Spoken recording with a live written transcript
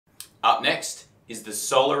Up next is the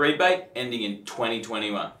solar rebate ending in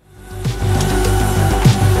 2021.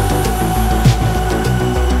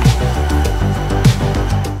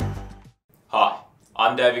 Hi,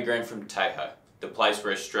 I'm David Green from Teho, the place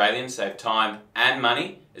where Australians save time and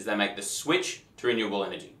money as they make the switch to renewable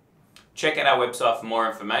energy. Check out our website for more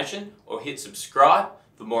information or hit subscribe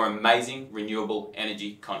for more amazing renewable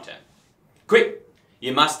energy content. Quick!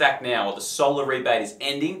 You must act now or the solar rebate is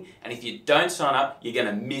ending, and if you don't sign up, you're going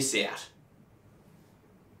to miss out.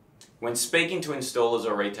 When speaking to installers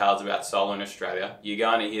or retailers about solar in Australia, you're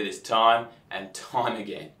going to hear this time and time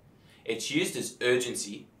again. It's used as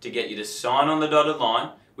urgency to get you to sign on the dotted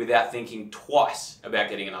line without thinking twice about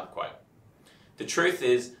getting another quote. The truth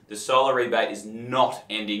is, the solar rebate is not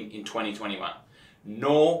ending in 2021,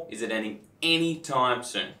 nor is it ending anytime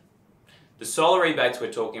soon. The solar rebates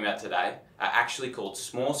we're talking about today are actually called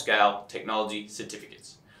Small Scale Technology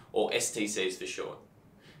Certificates, or STCs for short.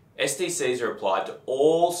 STCs are applied to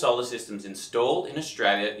all solar systems installed in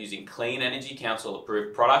Australia using Clean Energy Council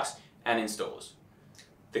approved products and installers.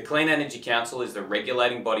 The Clean Energy Council is the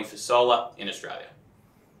regulating body for solar in Australia.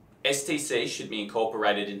 STCs should be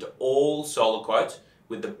incorporated into all solar quotes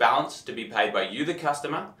with the balance to be paid by you, the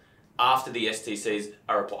customer, after the STCs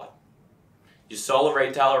are applied. Your solar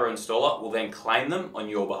retailer or installer will then claim them on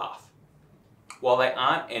your behalf. While they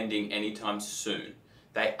aren't ending anytime soon,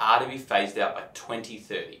 they are to be phased out by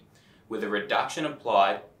 2030, with a reduction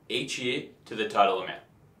applied each year to the total amount.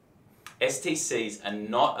 STCs are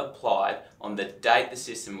not applied on the date the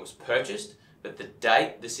system was purchased, but the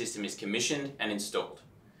date the system is commissioned and installed.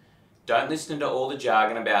 Don't listen to all the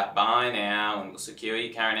jargon about buy now and we'll secure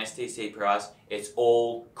your current STC price. It's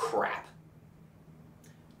all crap.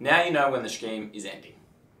 Now you know when the scheme is ending.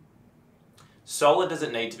 Solar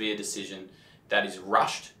doesn't need to be a decision that is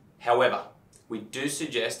rushed. However, we do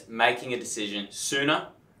suggest making a decision sooner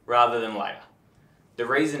rather than later. The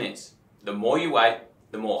reason is, the more you wait,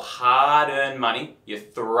 the more hard-earned money you're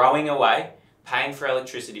throwing away paying for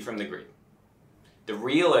electricity from the grid. The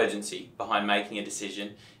real urgency behind making a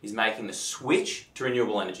decision is making the switch to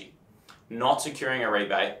renewable energy, not securing a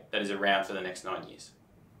rebate that is around for the next 9 years.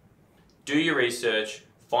 Do your research,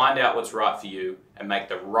 find out what's right for you, and make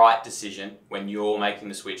the right decision when you're making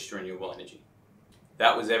the switch to renewable energy.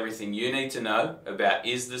 That was everything you need to know about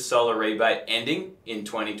is the solar rebate ending in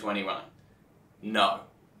 2021? No.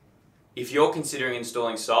 If you're considering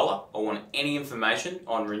installing solar or want any information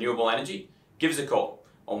on renewable energy, give us a call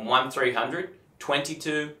on 1300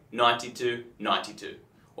 22 92 92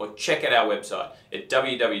 or check out our website at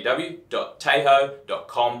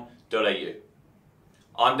www.teho.com.au.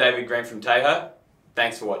 I'm David Green from Teho.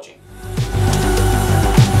 Thanks for watching.